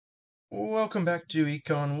Welcome back to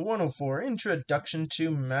Econ 104, Introduction to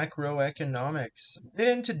Macroeconomics.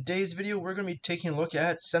 In today's video, we're going to be taking a look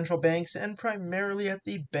at central banks and primarily at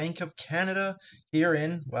the Bank of Canada here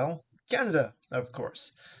in, well, Canada, of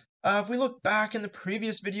course. If we look back in the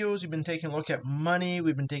previous videos, we've been taking a look at money,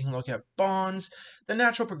 we've been taking a look at bonds. The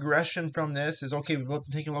natural progression from this is, okay, we've been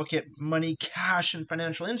taking a look at money, cash, and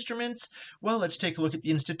financial instruments. Well, let's take a look at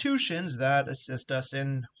the institutions that assist us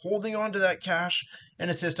in holding on to that cash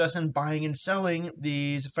and assist us in buying and selling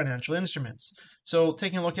these financial instruments. So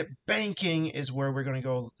taking a look at banking is where we're going to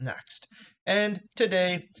go next. And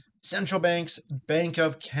today, central banks, Bank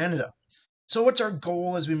of Canada. So what's our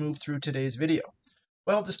goal as we move through today's video?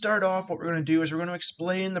 Well, to start off, what we're going to do is we're going to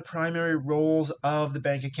explain the primary roles of the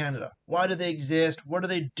Bank of Canada. Why do they exist? What do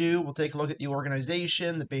they do? We'll take a look at the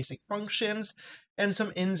organization, the basic functions, and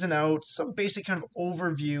some ins and outs, some basic kind of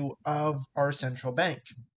overview of our central bank.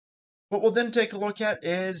 What we'll then take a look at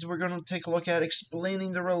is we're going to take a look at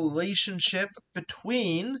explaining the relationship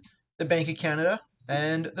between the Bank of Canada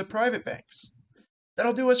and the private banks.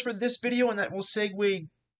 That'll do us for this video, and that will segue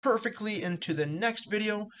perfectly into the next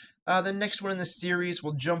video. The next one in the series,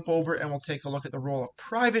 we'll jump over and we'll take a look at the role of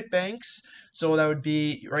private banks. So that would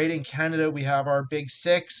be, right, in Canada, we have our big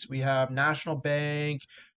six. We have National Bank,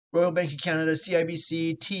 Royal Bank of Canada,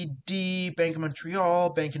 CIBC, TD, Bank of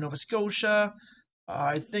Montreal, Bank of Nova Scotia.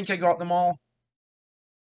 I think I got them all.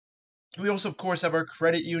 We also, of course, have our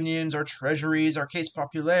credit unions, our treasuries, our Caisse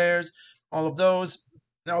Populaires, all of those.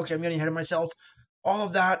 Okay, I'm getting ahead of myself. All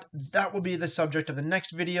of that will be the subject of the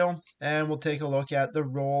next video, and we'll take a look at the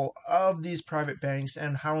role of these private banks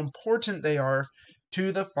and how important they are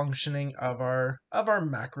to the functioning of our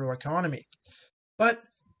macroeconomy. But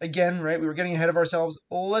again, right, we were getting ahead of ourselves.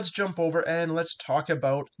 Let's jump over and let's talk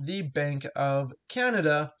about the Bank of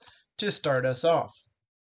Canada to start us off.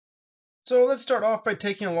 So let's start off by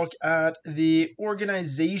taking a look at the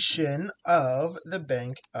organization of the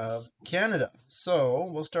Bank of Canada. So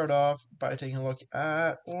we'll start off by taking a look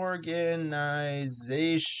at organization.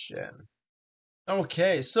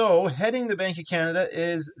 Okay, so heading the Bank of Canada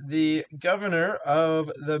is the Governor of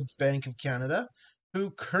the Bank of Canada,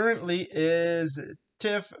 who currently is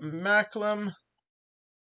Tiff Macklem,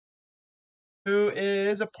 who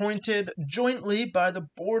is appointed jointly by the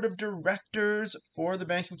Board of Directors for the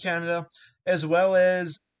Bank of Canada, as well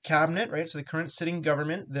as cabinet, right? So the current sitting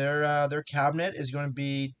government, their cabinet is going to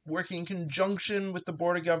be working in conjunction with the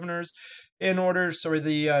Board of Governors in order,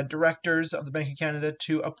 the directors of the Bank of Canada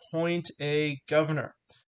to appoint a governor.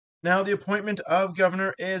 Now, the appointment of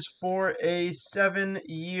governor is for a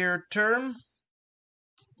 7-year term.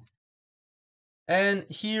 And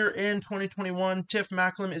here in 2021, Tiff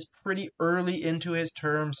Macklem is pretty early into his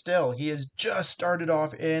term still. He has just started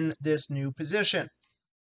off in this new position.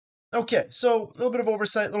 Okay, so a little bit of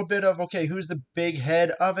oversight, a little bit of, okay, who's the big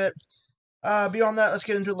head of it? Beyond that, let's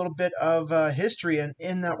get into a little bit of history, and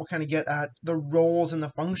in that we'll kind of get at the roles and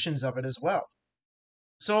the functions of it as well.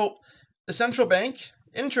 So the central bank,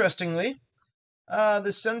 interestingly,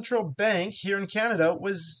 the central bank here in Canada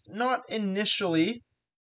was not initially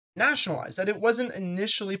nationalized, that it wasn't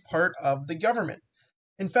initially part of the government.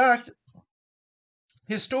 In fact,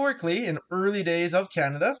 historically, in early days of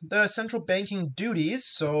Canada, the central banking duties,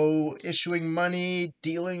 so issuing money,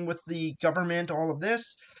 dealing with the government, all of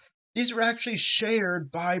this, these were actually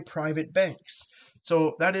shared by private banks.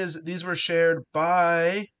 So that is, these were shared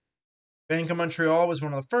by Bank of Montreal was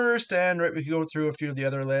one of the first, and right, we could go through a few of the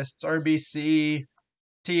other lists, RBC,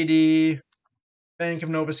 TD, Bank of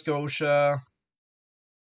Nova Scotia,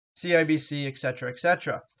 CIBC,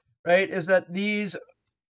 etc., right, is that these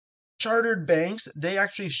chartered banks, they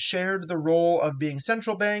actually shared the role of being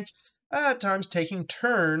central bank, at times taking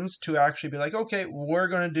turns to actually be like, okay, we're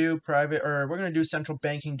going to do we're going to do central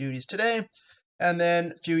banking duties today, and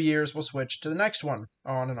then a few years we'll switch to the next one,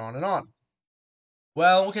 on and on and on.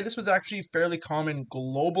 Well, okay, this was actually fairly common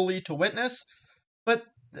globally to witness, but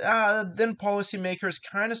then policymakers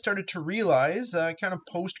kind of started to realize, kind of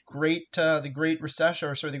the Great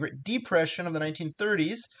Recession, the Great Depression of the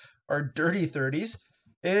 1930s, or Dirty 30s,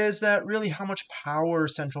 is that really how much power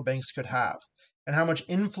central banks could have and how much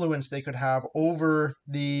influence they could have over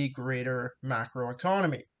the greater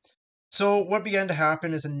macroeconomy. So what began to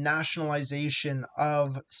happen is a nationalization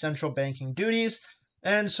of central banking duties.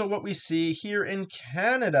 And so what we see here in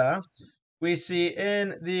Canada, we see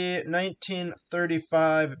in the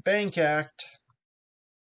 1935 Bank Act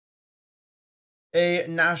a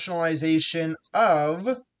nationalization of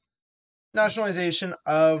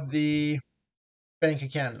the Bank of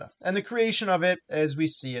Canada and the creation of it as we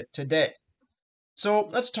see it today. So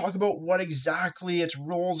let's talk about what exactly its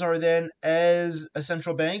roles are then as a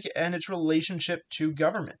central bank and its relationship to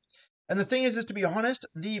government. And the thing is to be honest,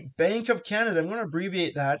 the Bank of Canada, I'm going to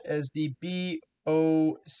abbreviate that as the BOC,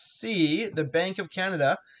 the Bank of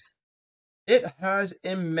Canada, it has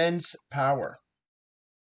immense power.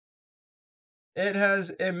 It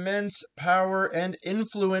has immense power and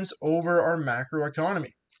influence over our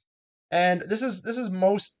macroeconomy. And this is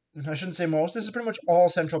most, I shouldn't say most, this is pretty much all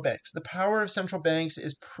central banks. The power of central banks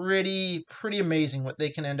is pretty amazing what they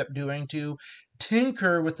can end up doing to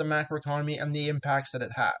tinker with the macroeconomy and the impacts that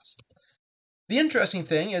it has. The interesting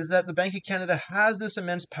thing is that the Bank of Canada has this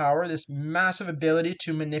immense power, this massive ability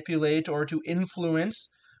to manipulate or to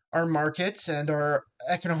influence our markets and our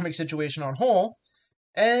economic situation on whole.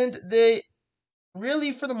 And they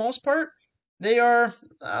really, for the most part, they're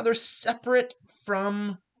separate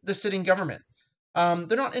from the sitting government.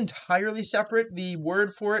 They're not entirely separate. The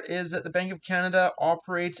word for it is that the Bank of Canada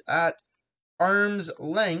operates at arm's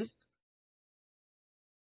length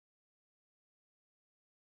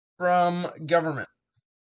from government,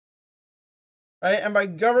 right? And by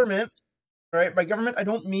government, right? By government, I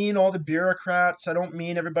don't mean all the bureaucrats. I don't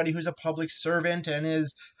mean everybody who's a public servant and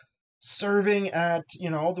is serving at,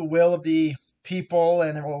 the will of the people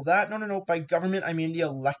and all that. No. By government, I mean the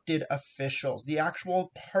elected officials, the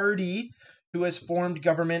actual party who has formed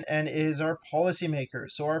government and is our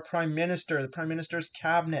policymakers. So our prime minister, the prime minister's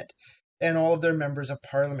cabinet, and all of their members of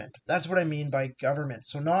parliament. That's what I mean by government.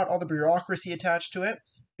 So not all the bureaucracy attached to it,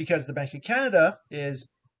 because the Bank of Canada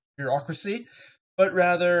is bureaucracy, but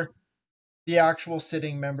rather the actual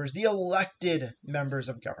sitting members, the elected members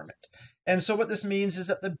of government. And so what this means is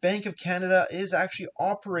that the Bank of Canada is actually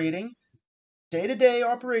operating day-to-day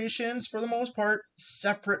operations, for the most part,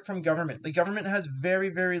 separate from government. The government has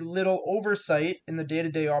very little oversight in the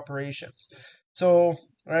day-to-day operations. So,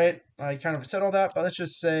 right, I kind of said all that, but let's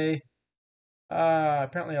just say,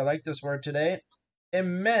 apparently I like this word today,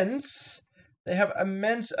 immense. They have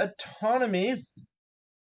immense autonomy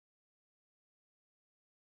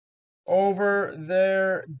over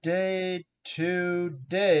their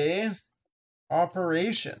day-to-day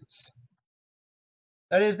operations.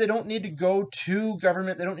 That is, they don't need to go to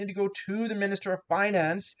government, they don't need to go to the Minister of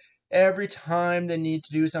Finance every time they need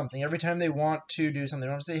to do something, every time they want to do something.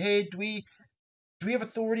 They want to say, hey, do we have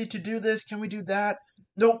authority to do this? Can we do that?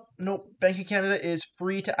 Nope. Bank of Canada is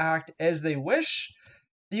free to act as they wish.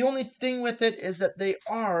 The only thing with it is that they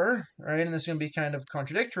are, right, and this is going to be kind of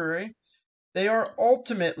contradictory, they are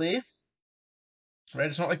ultimately, right,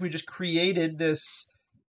 it's not like we just created this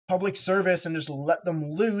public service and just let them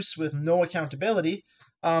loose with no accountability.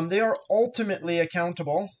 They are ultimately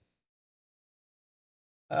accountable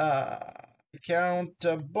to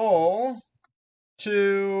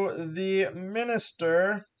the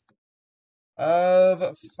Minister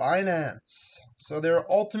of Finance. So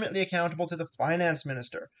they're ultimately accountable to the Finance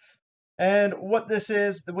Minister. And what this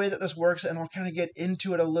is, the way that this works, and I'll kind of get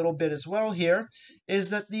into it a little bit as well here,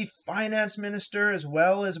 is that the Finance Minister, as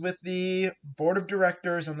well as with the Board of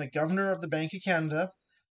Directors and the Governor of the Bank of Canada,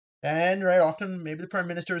 and right, often maybe the Prime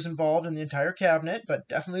Minister is involved in the entire cabinet, but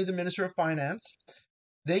definitely the Minister of Finance,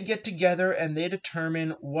 they get together and they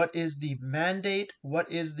determine what is the mandate,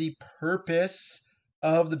 what is the purpose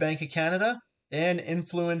of the Bank of Canada in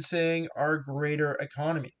influencing our greater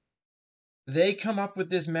economy. They come up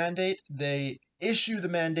with this mandate, they issue the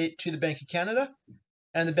mandate to the Bank of Canada,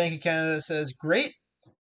 and the Bank of Canada says, great,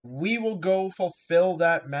 we will go fulfill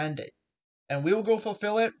that mandate. And we will go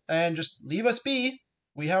fulfill it and just leave us be.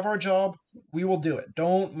 We have our job, we will do it.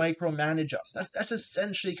 Don't micromanage us. That's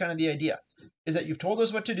essentially kind of the idea, is that you've told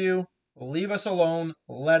us what to do, leave us alone,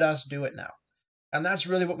 let us do it now. And that's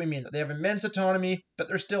really what we mean, that they have immense autonomy, but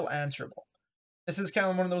they're still answerable. This is kind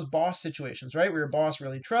of one of those boss situations, right? Where your boss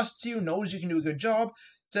really trusts you, knows you can do a good job,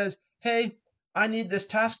 says, hey, I need this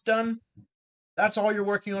task done. That's all you're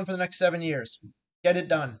working on for the next 7 years. Get it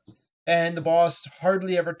done. And the boss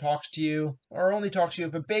hardly ever talks to you, or only talks to you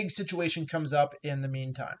if a big situation comes up in the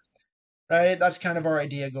meantime. Right? That's kind of our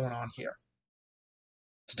idea going on here.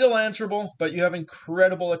 Still answerable, but you have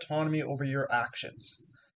incredible autonomy over your actions.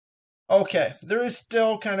 Okay, there is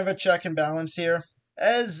still kind of a check and balance here.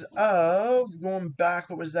 As of, going back,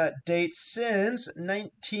 what was that date? Since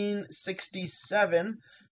 1967,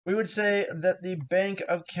 we would say that the Bank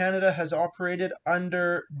of Canada has operated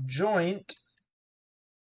under joint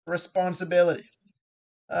responsibility.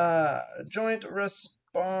 Joint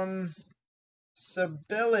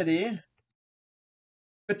responsibility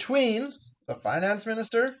between the Finance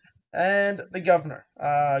Minister and the Governor.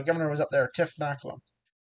 Governor was up there, Tiff Macklem.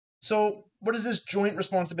 So what does this joint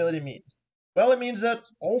responsibility mean? Well, it means that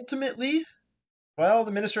ultimately, well,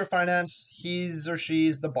 the Minister of Finance, he's or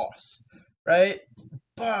she's the boss, right?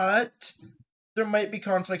 But there might be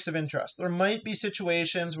conflicts of interest. There might be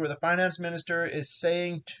situations where the finance minister is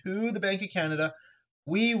saying to the Bank of Canada,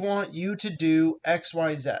 we want you to do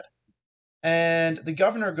XYZ. And the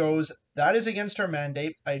governor goes, that is against our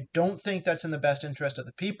mandate. I don't think that's in the best interest of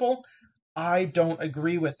the people. I don't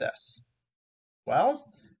agree with this. Well,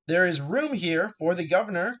 there is room here for the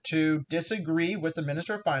governor to disagree with the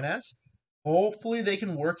Minister of Finance. Hopefully, they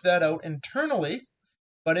can work that out internally.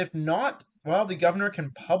 But if not, well, the governor can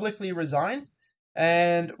publicly resign.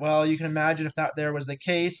 And, well, you can imagine if that there was the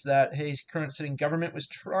case, that, hey, current sitting government was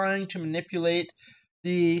trying to manipulate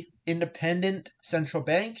the independent central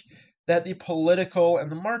bank, that the political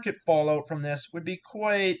and the market fallout from this would be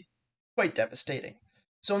quite devastating.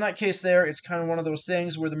 So in that case there, it's kind of one of those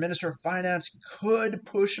things where the Minister of Finance could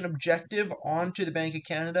push an objective onto the Bank of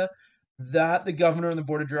Canada that the governor and the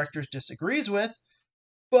board of directors disagrees with,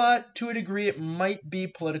 but to a degree it might be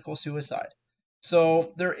political suicide.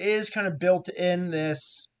 So there is kind of built in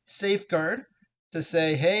this safeguard to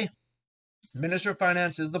say, hey, Minister of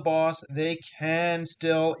Finance is the boss. They can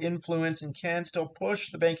still influence and can still push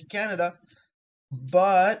the Bank of Canada.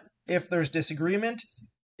 But if there's disagreement,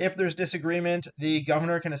 the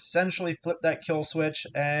governor can essentially flip that kill switch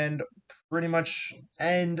and pretty much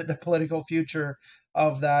end the political future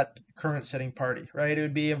of that current sitting party, right? It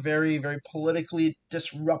would be a very, very politically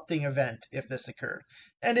disrupting event if this occurred.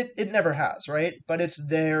 And it never has, right? But it's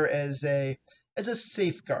there as a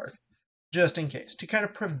safeguard, just in case, to kind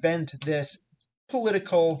of prevent this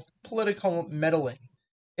political meddling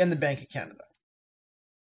in the Bank of Canada.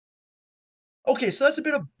 Okay, so that's a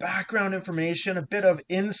bit of background information, a bit of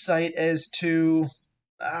insight as to,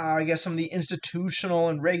 I guess, some of the institutional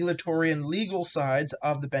and regulatory and legal sides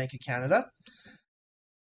of the Bank of Canada.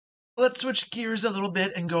 Let's switch gears a little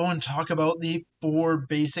bit and go and talk about the 4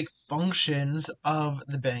 basic functions of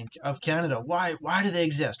the Bank of Canada. Why do they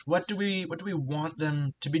exist? What do we want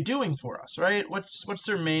them to be doing for us, right? What's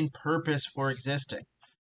their main purpose for existing?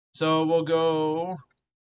 So we'll go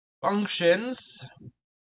functions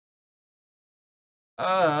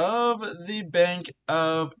of the Bank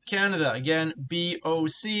of Canada. Again,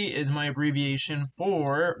 BOC is my abbreviation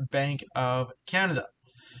for Bank of Canada.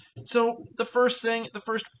 So the first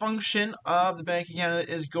function of the Bank of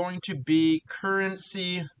Canada is going to be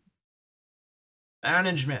currency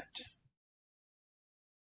management.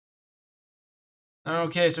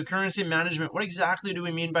 Okay, so currency management, what exactly do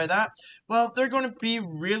we mean by that? Well, they're going to be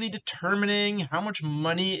really determining how much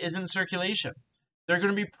money is in circulation. They're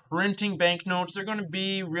going to be printing banknotes. They're going to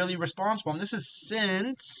be really responsible. And this is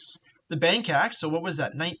since the Bank Act. So what was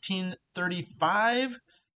that, 1935?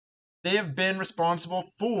 They have been responsible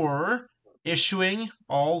for issuing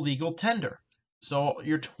all legal tender. So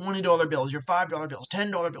your $20 bills, your $5 bills,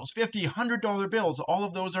 $10 bills, $50, $100 bills, all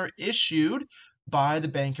of those are issued by the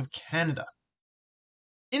Bank of Canada.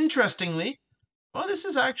 Interestingly, well, this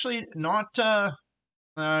is actually not,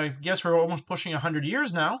 I guess we're almost pushing 100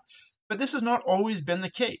 years now, but this has not always been the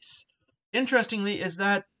case. Interestingly is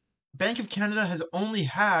that Bank of Canada has only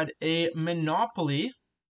had a monopoly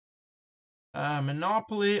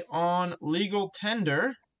on legal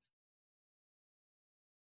tender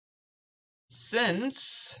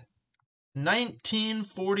since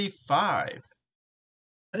 1945.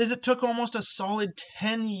 That is, it took almost a solid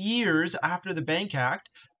 10 years after the Bank Act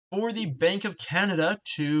for the Bank of Canada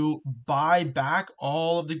to buy back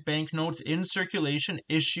all of the banknotes in circulation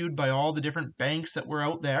issued by all the different banks that were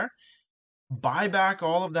out there, buy back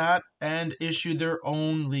all of that, and issue their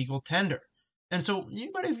own legal tender. And so you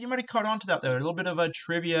might have caught on to that there. A little bit of a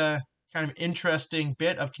trivia, kind of interesting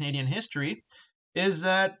bit of Canadian history is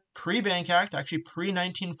that pre-Bank Act, actually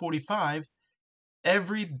pre-1945,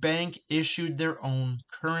 every bank issued their own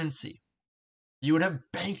currency. You would have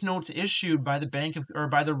banknotes issued by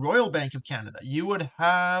the Royal Bank of Canada. You would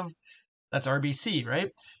have, that's RBC, right?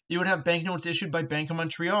 You would have banknotes issued by Bank of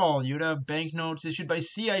Montreal. You would have banknotes issued by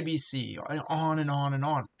CIBC, on and on and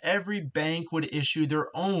on. Every bank would issue their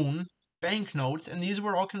own banknotes, and these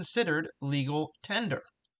were all considered legal tender.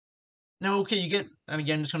 Now, okay, you get, and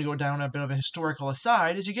again, just going to go down a bit of a historical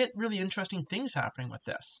aside, is you get really interesting things happening with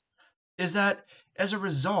this. Is that as a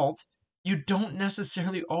result, you don't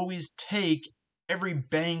necessarily always take every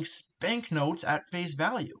bank's banknotes at face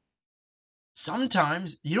value.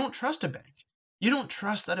 Sometimes you don't trust a bank. You don't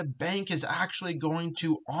trust that a bank is actually going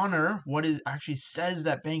to honor what it actually says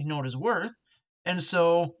that banknote is worth. And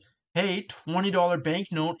so, hey, $20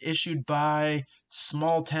 banknote issued by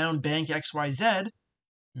small town bank XYZ,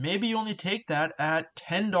 maybe you only take that at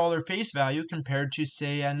 $10 face value compared to,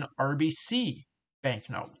 say, an RBC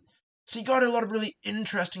banknote. So you got a lot of really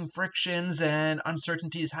interesting frictions and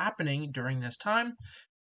uncertainties happening during this time.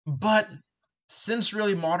 But since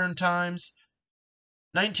really modern times,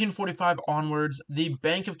 1945 onwards, the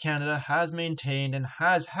Bank of Canada has maintained and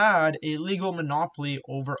has had a legal monopoly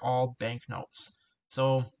over all banknotes.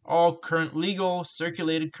 So all current legal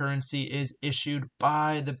circulated currency is issued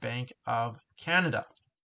by the Bank of Canada.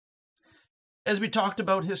 As we talked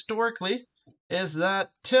about historically, is that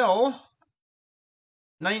till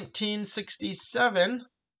 1967,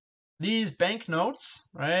 these banknotes,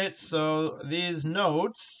 right? So these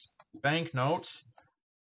notes, banknotes,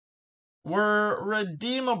 were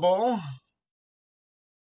redeemable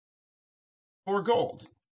for gold.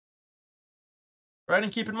 Right?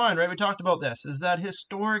 And keep in mind, right, we talked about this, is that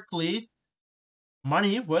historically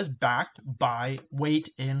money was backed by weight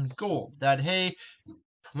in gold. That, hey,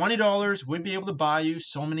 $20 would be able to buy you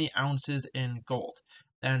so many ounces in gold.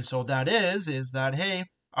 And so that is that, hey,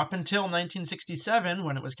 up until 1967,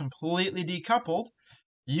 when it was completely decoupled,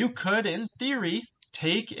 you could, in theory,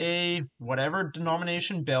 take a whatever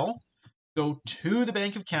denomination bill, go to the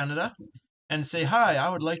Bank of Canada, and say, hi, I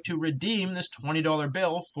would like to redeem this $20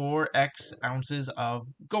 bill for X ounces of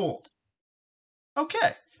gold.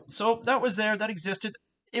 Okay, so that was there, that existed.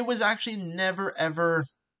 It was actually never ever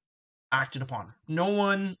acted upon. No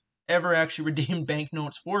one ever actually redeemed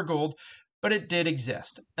banknotes for gold, but it did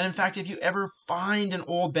exist. And in fact, if you ever find an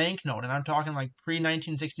old banknote, and I'm talking like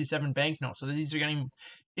pre-1967 banknotes, so these are getting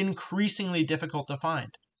increasingly difficult to find,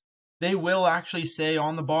 they will actually say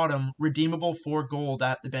on the bottom, redeemable for gold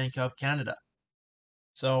at the Bank of Canada.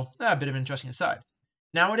 So, a bit of an interesting aside.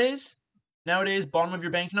 Nowadays, bottom of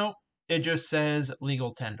your banknote, it just says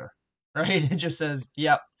legal tender, right? It just says,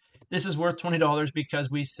 yep, this is worth $20 because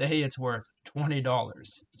we say it's worth $20.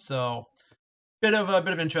 So, bit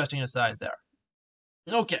of interesting aside there.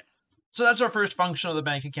 Okay, so that's our first function of the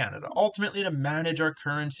Bank of Canada. Ultimately, to manage our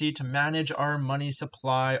currency, to manage our money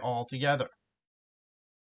supply altogether.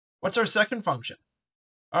 What's our second function?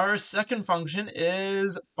 Our second function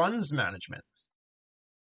is funds management.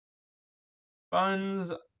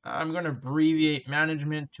 Funds, I'm going to abbreviate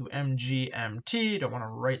management to MGMT. Don't want to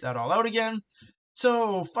write that all out again.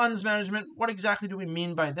 So funds management, what exactly do we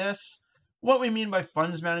mean by this? What we mean by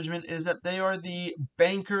funds management is that they are the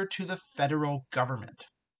banker to the federal government,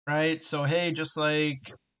 right? So hey, just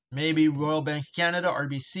like maybe Royal Bank of Canada,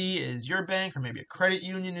 RBC is your bank, or maybe a credit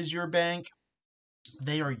union is your bank.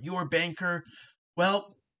 They are your banker.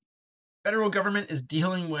 Well, federal government is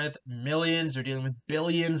dealing with millions, they're dealing with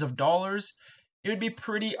billions of dollars. It would be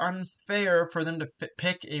pretty unfair for them to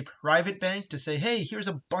pick a private bank to say, hey, here's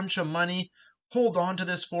a bunch of money, hold on to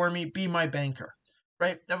this for me, be my banker,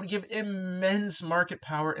 right? That would give immense market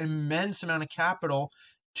power, immense amount of capital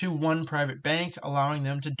to one private bank, allowing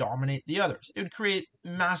them to dominate the others. It would create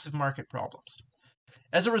massive market problems.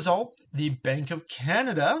 As a result, the Bank of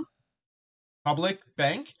Canada, public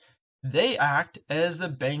bank, they act as the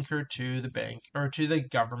banker to the bank or to the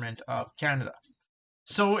government of Canada.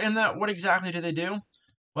 So in that, what exactly do they do?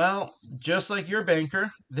 Well, just like your banker,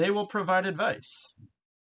 they will provide advice.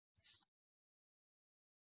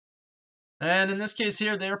 And in this case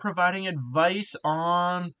here, they are providing advice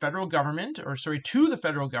on federal government, or sorry, to the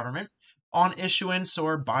federal government on issuance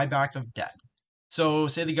or buyback of debt. So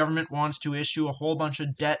say the government wants to issue a whole bunch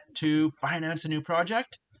of debt to finance a new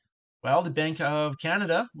project. Well, the Bank of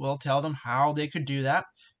Canada will tell them how they could do that.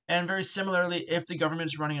 And very similarly, if the government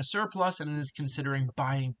is running a surplus and is considering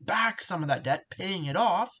buying back some of that debt, paying it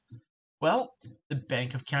off, well, the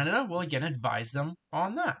Bank of Canada will again advise them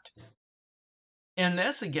on that. And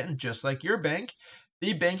this, again, just like your bank,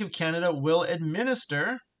 the Bank of Canada will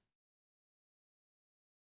administer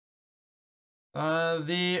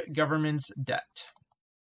the government's debt.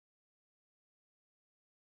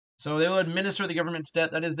 So they will administer the government's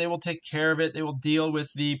debt. That is, they will take care of it. They will deal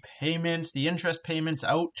with the payments, the interest payments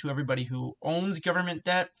out to everybody who owns government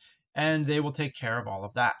debt, and they will take care of all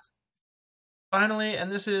of that. Finally,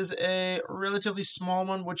 and this is a relatively small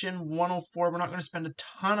one, which in 104 we're not going to spend a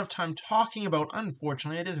ton of time talking about.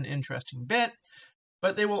 Unfortunately, it is an interesting bit,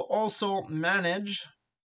 but they will also manage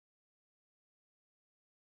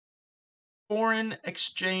foreign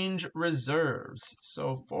exchange reserves.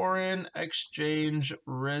 So foreign exchange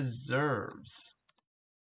reserves.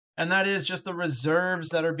 And that is just the reserves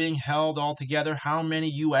that are being held altogether. How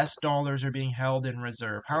many US dollars are being held in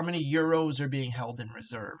reserve? How many euros are being held in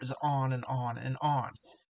reserves? On and on and on.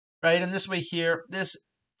 Right? And this way here, this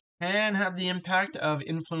can have the impact of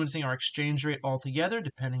influencing our exchange rate altogether,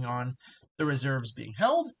 depending on the reserves being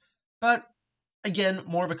held. But again,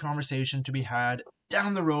 more of a conversation to be had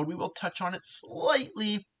down the road. We will touch on it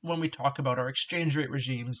slightly when we talk about our exchange rate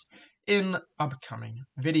regimes in upcoming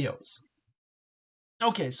videos.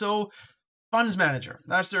 Okay, so funds manager,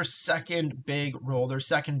 that's their second big role, their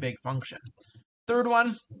second big function. Third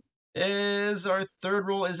one is, our third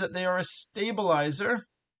role is that they are a stabilizer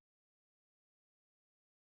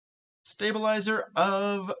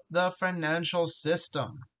of the financial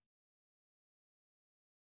system.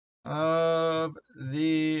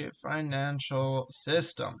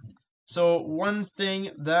 So one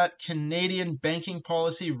thing that Canadian banking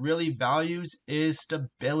policy really values is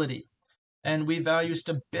stability. And we value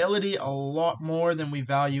stability a lot more than we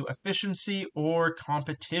value efficiency or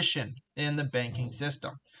competition in the banking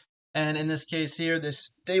system. And in this case here, this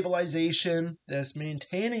stabilization, this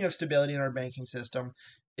maintaining of stability in our banking system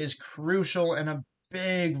is crucial and a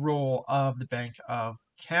big role of the Bank of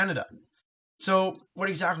Canada. So what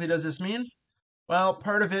exactly does this mean? Well,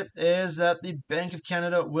 part of it is that the Bank of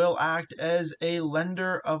Canada will act as a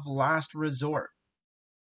lender of last resort.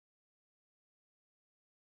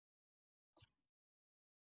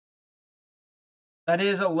 That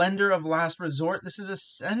is a lender of last resort. This is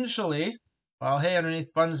essentially, well, hey,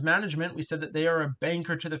 underneath funds management, we said that they are a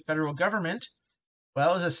banker to the federal government.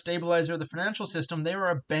 Well, as a stabilizer of the financial system, they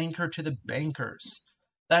are a banker to the bankers.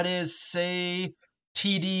 That is, say,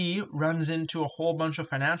 TD runs into a whole bunch of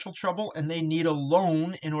financial trouble and they need a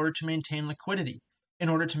loan in order to maintain liquidity, in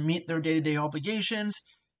order to meet their day-to-day obligations.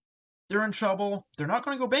 They're in trouble. They're not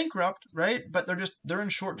going to go bankrupt, right? But they're in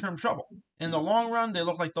short-term trouble. In the long run, they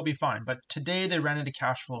look like they'll be fine. But today they ran into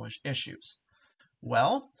cash flow issues.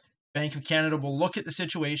 Well, Bank of Canada will look at the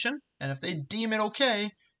situation, and if they deem it okay,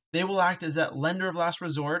 they will act as that lender of last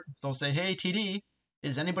resort. They'll say, hey, TD,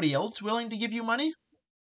 is anybody else willing to give you money?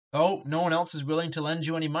 Oh, no one else is willing to lend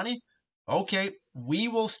you any money? Okay, we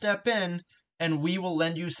will step in and we will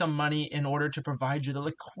lend you some money in order to provide you the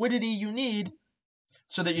liquidity you need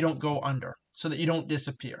so that you don't go under, so that you don't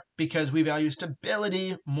disappear, because we value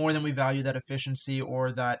stability more than we value that efficiency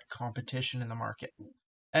or that competition in the market.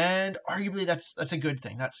 And arguably that's a good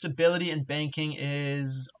thing. That stability in banking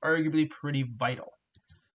is arguably pretty vital.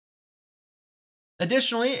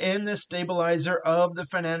 Additionally, in this stabilizer of the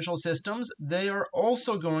financial systems, they are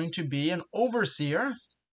also going to be an overseer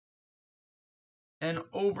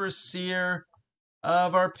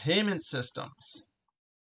of our payment systems.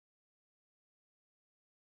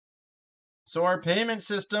 So our payment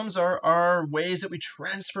systems are ways that we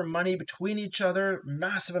transfer money between each other,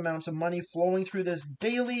 massive amounts of money flowing through this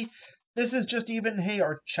daily. This is just even, hey,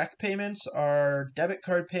 our check payments, our debit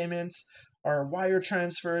card payments, our wire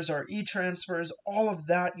transfers, our e-transfers, all of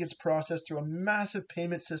that gets processed through a massive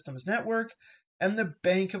payment systems network, and the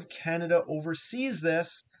Bank of Canada oversees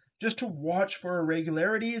this just to watch for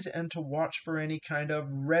irregularities and to watch for any kind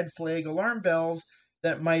of red flag alarm bells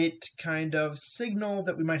that might kind of signal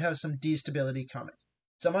that we might have some instability coming.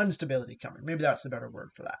 Maybe that's a better word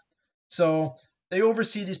for that. So they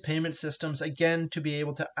oversee these payment systems, again, to be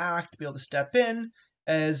able to act, to be able to step in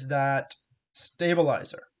as that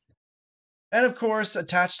stabilizer. And of course,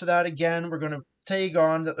 attached to that, again, we're going to tag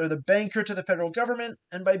on that they're the banker to the federal government,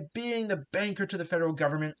 and by being the banker to the federal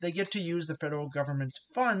government, they get to use the federal government's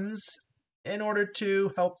funds in order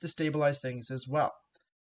to help to stabilize things as well.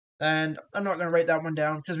 And I'm not going to write that one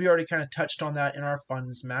down because we already kind of touched on that in our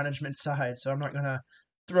funds management side, so I'm not going to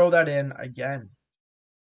throw that in again.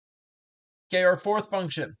 Okay, our fourth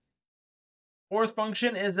function. Fourth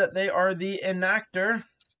function is that they are the enactor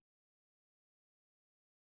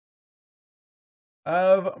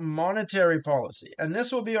of monetary policy. And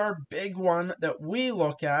this will be our big one that we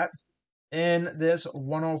look at in this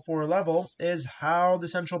 104 level, is how the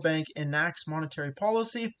central bank enacts monetary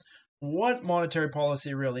policy, what monetary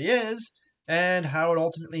policy really is, and how it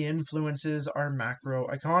ultimately influences our macro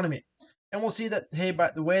economy. And we'll see that, hey,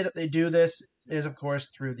 but the way that they do this is, of course,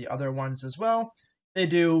 through the other ones as well. They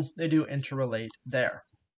do interrelate there.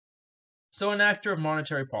 So, enactor of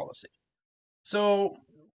monetary policy. So,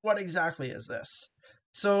 what exactly is this?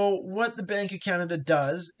 So, what the Bank of Canada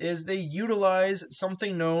does is they utilize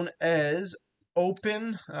something known as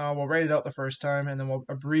open, we'll write it out the first time and then we'll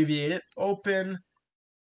abbreviate it, open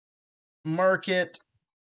market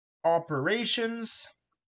operations.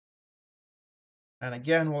 And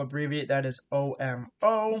again, we'll abbreviate that as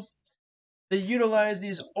OMO. They utilize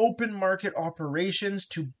these open market operations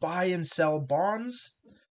to buy and sell bonds.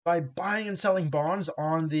 By buying and selling bonds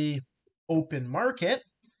on the open market,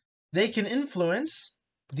 they can influence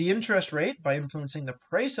the interest rate by influencing the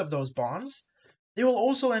price of those bonds. They will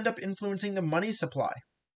also end up influencing the money supply.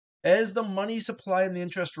 As the money supply and the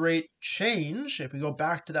interest rate change, if we go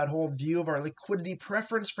back to that whole view of our liquidity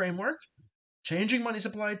preference framework, changing money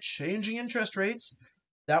supply, changing interest rates,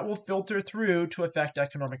 that will filter through to affect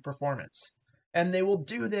economic performance. And they will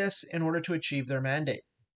do this in order to achieve their mandate.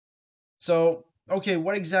 So, okay,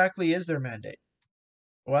 what exactly is their mandate?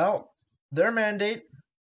 Well, their mandate,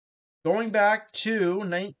 going back to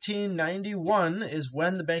 1991, is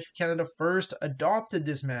when the Bank of Canada first adopted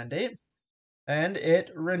this mandate, and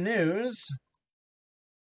it renews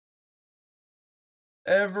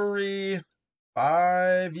every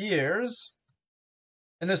 5 years.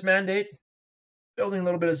 And this mandate, building a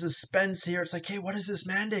little bit of suspense here. It's like, hey, what is this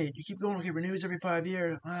mandate? You keep going, okay, renews every 5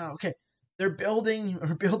 years. Okay. They're building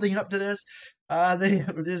up to this.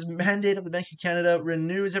 This mandate of the Bank of Canada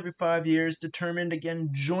renews every 5 years, determined again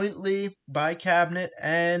jointly by Cabinet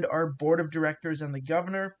and our Board of Directors and the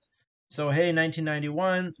Governor. So, hey,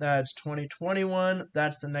 1991, that's 2021.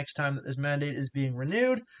 That's the next time that this mandate is being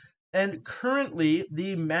renewed. And currently,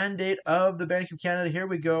 the mandate of the Bank of Canada, here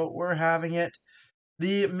we go, we're having it.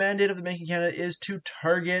 The mandate of the Bank of Canada is to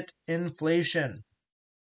target inflation.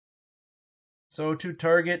 So to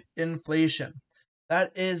target inflation.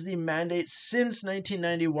 That is the mandate since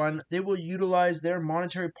 1991. They will utilize their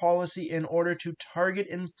monetary policy in order to target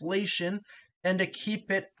inflation and to keep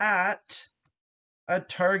it at a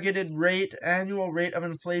targeted rate, annual rate of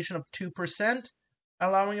inflation of 2%,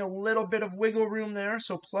 allowing a little bit of wiggle room there,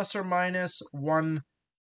 so plus or minus 1%.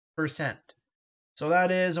 So that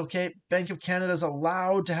is, okay, Bank of Canada is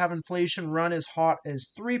allowed to have inflation run as hot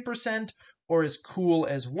as 3% or as cool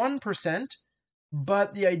as 1%.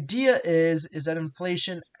 But the idea is that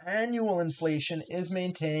inflation, annual inflation, is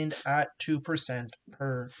maintained at 2%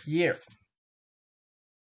 per year.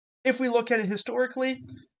 If we look at it historically,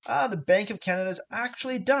 the Bank of Canada has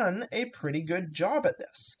actually done a pretty good job at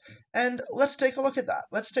this. And let's take a look at that.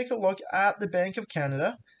 Let's take a look at the Bank of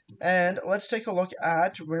Canada, and let's take a look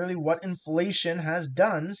at really what inflation has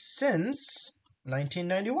done since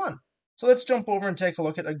 1991. So let's jump over and take a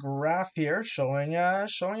look at a graph here showing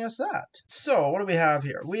us that. So what do we have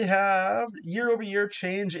here? We have year-over-year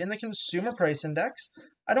change in the Consumer Price Index.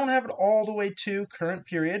 I don't have it all the way to current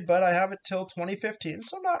period, but I have it till 2015,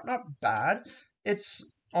 so not bad.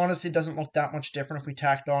 It's honestly doesn't look that much different if we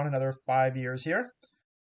tacked on another 5 years here.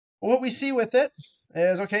 What we see with it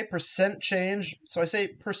is, okay, percent change. So I say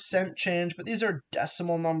percent change, but these are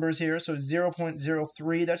decimal numbers here. So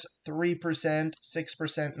 0.03, that's 3%,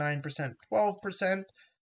 6%, 9%, 12%,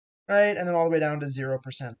 right? And then all the way down to 0%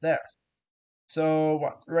 there. So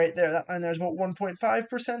what, right there, that line there's about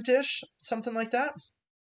 1.5%-ish, something like that.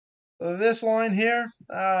 This line here,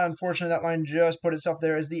 unfortunately, that line just put itself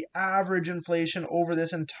there as the average inflation over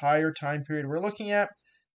this entire time period we're looking at.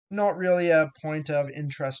 Not really a point of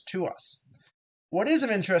interest to us. What is of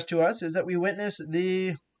interest to us is that we witness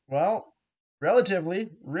the, well, relatively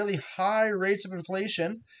really high rates of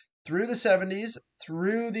inflation through the 70s,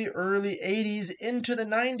 through the early 80s, into the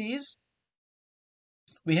 90s.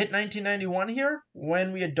 We hit 1991 here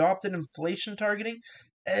when we adopted inflation targeting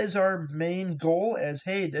as our main goal, as,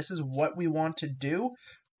 hey, this is what we want to do.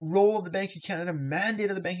 Role of the Bank of Canada, mandate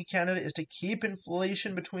of the Bank of Canada is to keep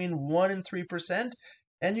inflation between 1% and 3%.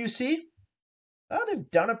 And you see,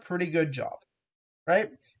 they've done a pretty good job, right?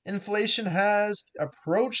 Inflation has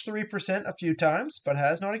approached 3% a few times, but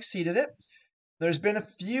has not exceeded it. There's been a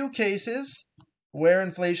few cases where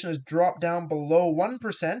inflation has dropped down below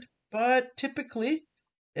 1%, but typically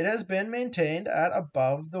it has been maintained at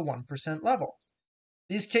above the 1% level.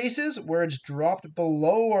 These cases where it's dropped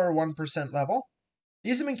below our 1% level,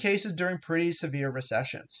 these have been cases during pretty severe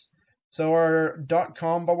recessions. So our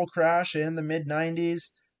dot-com bubble crash in the mid-90s,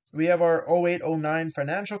 we have our 08-09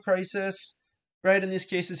 financial crisis, right? In these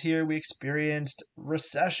cases here, we experienced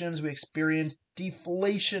recessions, we experienced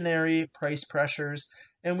deflationary price pressures,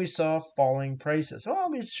 and we saw falling prices.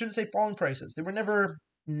 Well, we shouldn't say falling prices. They were never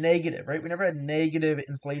negative, right? We never had negative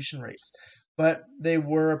inflation rates, but they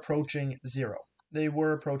were approaching zero. They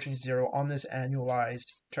were approaching zero on this annualized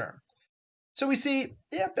term. So we see,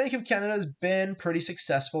 yeah, Bank of Canada has been pretty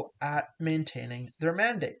successful at maintaining their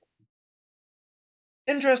mandate.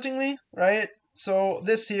 Interestingly, right, so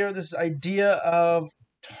this idea of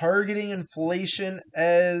targeting inflation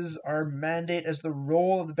as our mandate, as the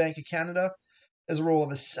role of the Bank of Canada, as a role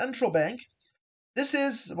of a central bank, this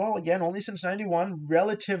is, well, again, only since 91,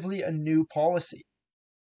 relatively a new policy.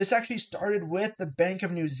 This actually started with the Bank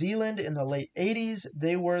of New Zealand in the late 80s.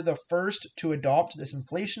 They were the first to adopt this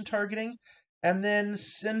inflation targeting. And then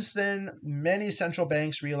since then, many central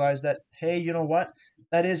banks realized that, hey, you know what?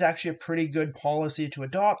 That is actually a pretty good policy to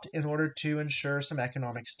adopt in order to ensure some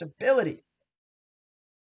economic stability.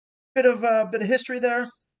 Bit of history there.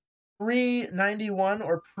 Pre-91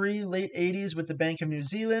 or pre-late 80s with the Bank of New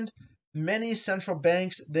Zealand, many central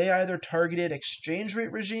banks, they either targeted exchange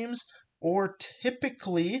rate regimes or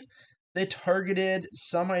typically they targeted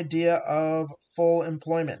some idea of full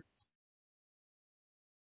employment.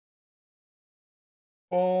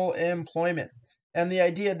 Full employment. And the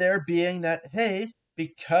idea there being that, hey,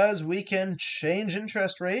 because we can change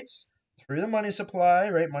interest rates through the money supply,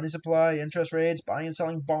 right? Money supply, interest rates, buying and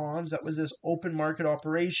selling bonds, that was this open market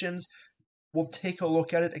operations. We'll take a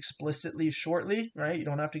look at it explicitly shortly, right? You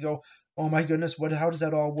don't have to go, oh my goodness, how does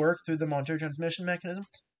that all work through the monetary transmission mechanism?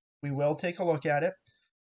 We will take a look at it.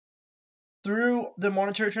 Through the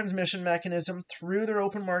monetary transmission mechanism, through their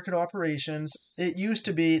open market operations, it used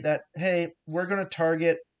to be that, hey, we're going to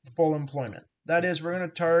target full employment. That is, we're going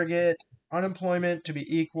to target unemployment to be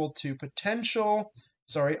equal to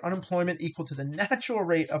unemployment equal to the natural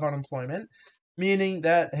rate of unemployment, meaning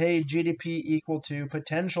that, hey, GDP equal to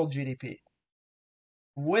potential GDP.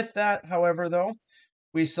 With that, however, though,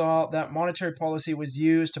 we saw that monetary policy was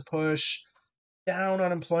used to push down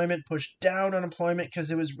unemployment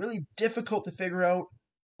because it was really difficult to figure out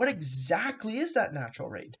what exactly is that natural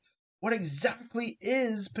rate? What exactly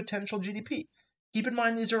is potential GDP? Keep in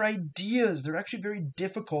mind, these are ideas. They're actually very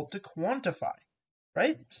difficult to quantify,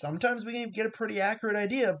 right? Sometimes we can get a pretty accurate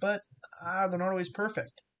idea, but they're not always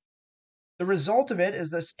perfect. The result of it is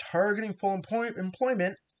this targeting full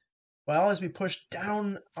employment. Well, as we push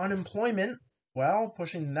down unemployment,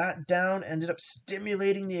 pushing that down ended up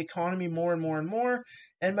stimulating the economy more and more and more.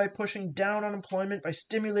 And by pushing down unemployment, by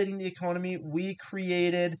stimulating the economy, we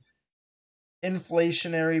created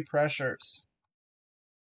inflationary pressures.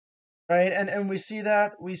 Right? And we see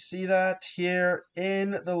that here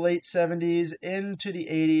in the late 70s into the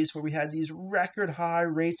 80s, where we had these record high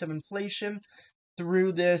rates of inflation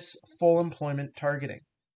through this full employment targeting.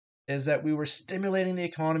 Is that we were stimulating the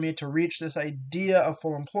economy to reach this idea of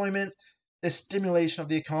full employment. This stimulation of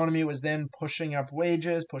the economy was then pushing up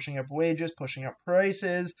wages, pushing up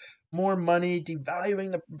prices, more money,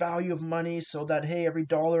 devaluing the value of money so that, hey, every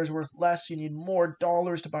dollar is worth less. You need more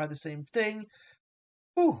dollars to buy the same thing.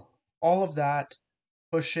 Whew. All of that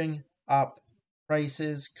pushing up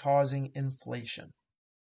prices, causing inflation.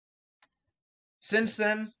 Since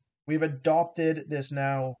then, we've adopted this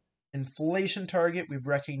now inflation target. We've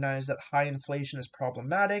recognized that high inflation is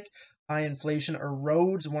problematic. High inflation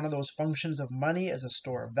erodes one of those functions of money as a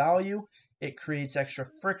store of value. It creates extra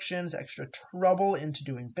frictions, extra trouble into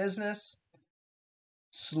doing business.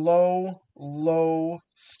 Slow, low,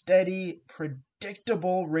 steady,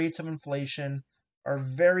 predictable rates of inflation are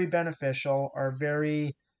very beneficial,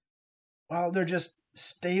 they're just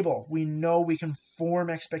stable. We know we can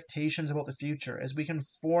form expectations about the future. As we can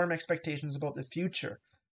form expectations about the future,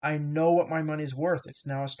 I know what my money's worth. It's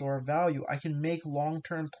now a store of value. I can make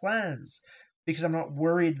long-term plans because I'm not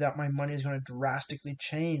worried that my money is going to drastically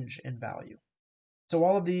change in value. So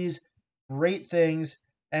all of these great things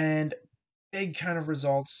and big kind of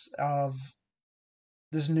results of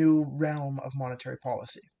this new realm of monetary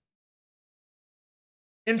policy.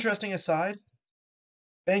 Interesting aside,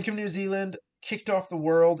 Bank of New Zealand kicked off the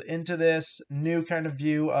world into this new kind of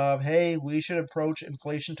view of, hey, we should approach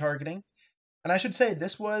inflation targeting. And I should say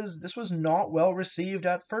this was not well received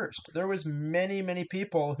at first. There was many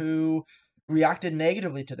people who reacted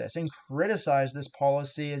negatively to this and criticized this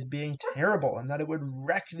policy as being terrible and that it would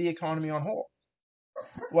wreck the economy on whole.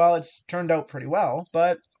 Well, it's turned out pretty well,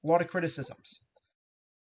 but a lot of criticisms.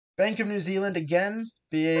 Bank of New Zealand, again,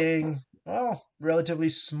 being, relatively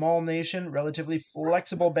small nation, relatively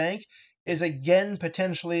flexible bank, is again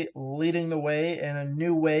potentially leading the way in a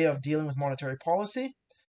new way of dealing with monetary policy.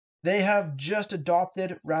 They have just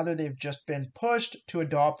adopted, rather they've just been pushed to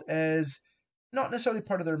adopt as not necessarily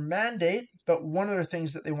part of their mandate, but one of the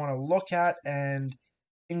things that they want to look at and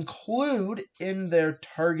include in their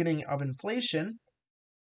targeting of inflation.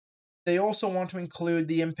 They also want to include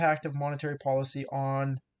the impact of monetary policy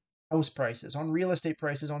on house prices, on real estate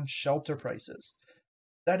prices, on shelter prices.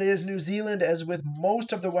 That is, New Zealand, as with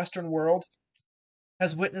most of the Western world,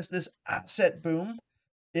 has witnessed this asset boom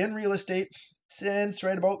in real estate since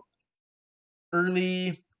right about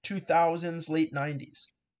early 2000s, late 90s.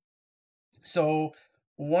 So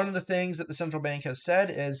one of the things that the central bank has said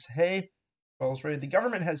is, hey, the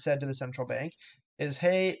government has said to the central bank is,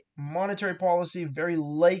 hey, monetary policy very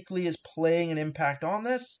likely is playing an impact on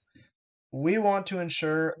this. We want to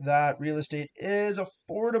ensure that real estate is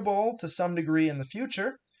affordable to some degree in the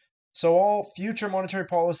future. So all future monetary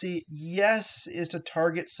policy, yes, is to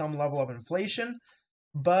target some level of inflation,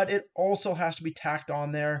 but it also has to be tacked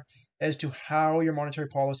on there as to how your monetary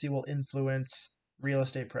policy will influence real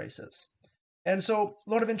estate prices. And so a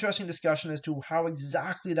lot of interesting discussion as to how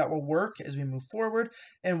exactly that will work as we move forward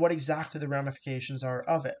and what exactly the ramifications are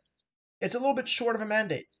of it. It's a little bit short of a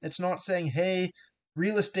mandate. It's not saying, hey,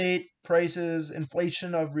 real estate prices,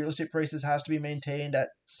 inflation of real estate prices has to be maintained at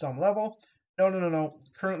some level. No, no, no, no.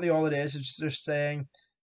 Currently, all it is just saying,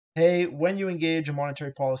 hey, when you engage a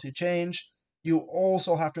monetary policy change, you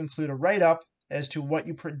also have to include a write-up as to what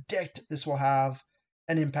you predict this will have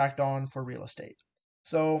an impact on for real estate.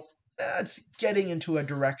 So that's getting into a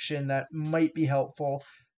direction that might be helpful.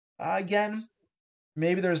 Again,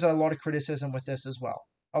 maybe there's a lot of criticism with this as well.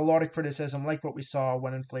 A lot of criticism, like what we saw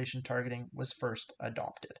when inflation targeting was first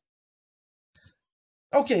adopted.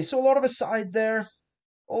 Okay, so a lot of aside there.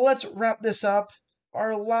 Let's wrap this up.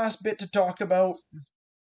 Our last bit to talk about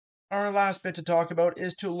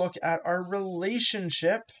is to look at our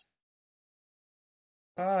relationship.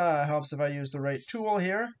 Helps if I use the right tool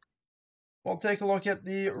here. We'll take a look at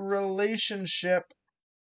the relationship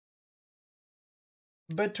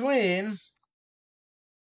between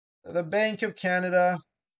the Bank of Canada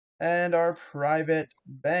and our private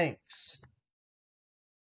banks.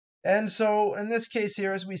 And so in this case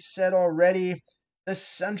here, as we said already, the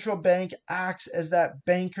central bank acts as that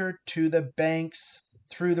banker to the banks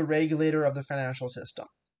through the regulator of the financial system.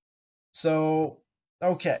 So,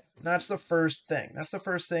 okay, that's the first thing. That's the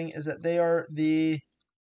first thing, is that they are the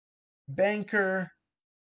banker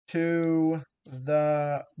to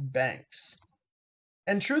the banks.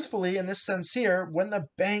 And truthfully, in this sense here, when the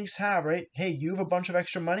banks have, right, hey, you have a bunch of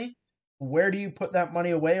extra money, where do you put that money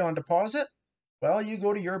away on deposit? Well, you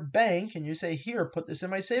go to your bank and you say, here, put this in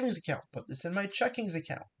my savings account, put this in my checkings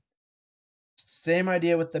account. Same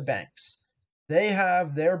idea with the banks. They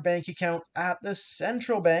have their bank account at the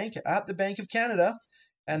central bank, at the Bank of Canada,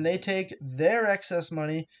 and they take their excess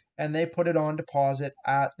money and they put it on deposit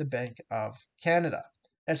at the Bank of Canada.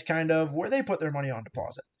 That's kind of where they put their money on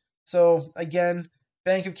deposit. So again,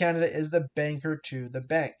 Bank of Canada is the banker to the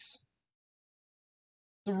banks.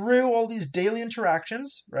 Through all these daily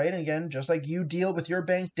interactions, right? And again, just like you deal with your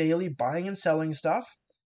bank daily, buying and selling stuff,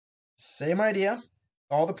 same idea.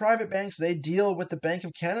 All the private banks, they deal with the Bank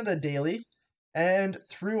of Canada daily. And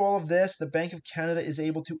through all of this, the Bank of Canada is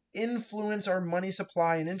able to influence our money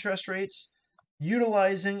supply and interest rates,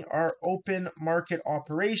 utilizing our open market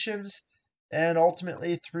operations. And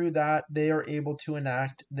ultimately, through that, they are able to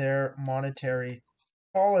enact their monetary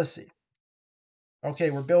policy.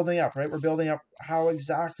 Okay, we're building up, right? We're building up. How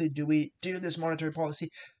exactly do we do this monetary policy?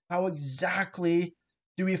 How exactly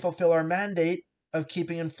do we fulfill our mandate of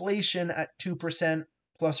keeping inflation at 2%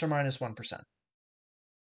 plus or minus 1%?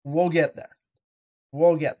 We'll get there.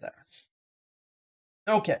 We'll get there.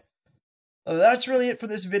 Okay, that's really it for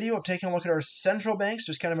this video of taking a look at our central banks,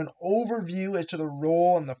 just kind of an overview as to the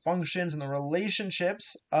role and the functions and the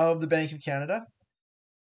relationships of the Bank of Canada.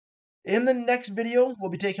 In the next video, we'll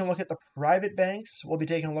be taking a look at the private banks. We'll be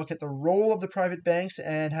taking a look at the role of the private banks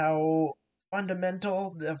and how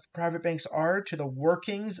fundamental the private banks are to the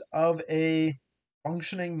workings of a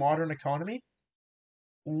functioning modern economy.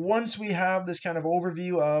 Once we have this kind of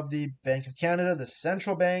overview of the Bank of Canada, the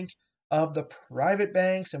central bank, of the private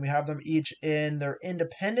banks, and we have them each in their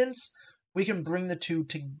independence, we can bring the two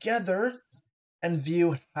together and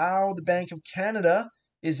view how the Bank of Canada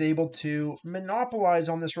is able to monopolize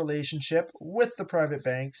on this relationship with the private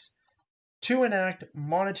banks to enact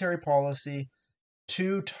monetary policy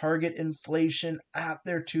to target inflation at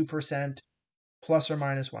their 2% plus or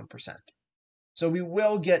minus 1%. So we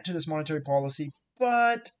will get to this monetary policy,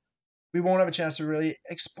 but we won't have a chance to really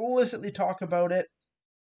explicitly talk about it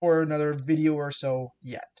for another video or so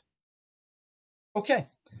yet. Okay,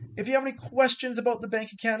 if you have any questions about the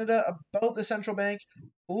Bank of Canada, about the central bank,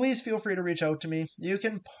 please feel free to reach out to me. You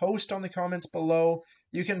can post on the comments below,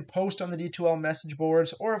 you can post on the D2L message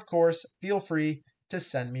boards, or of course, feel free to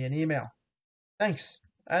send me an email. Thanks,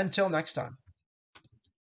 until next time.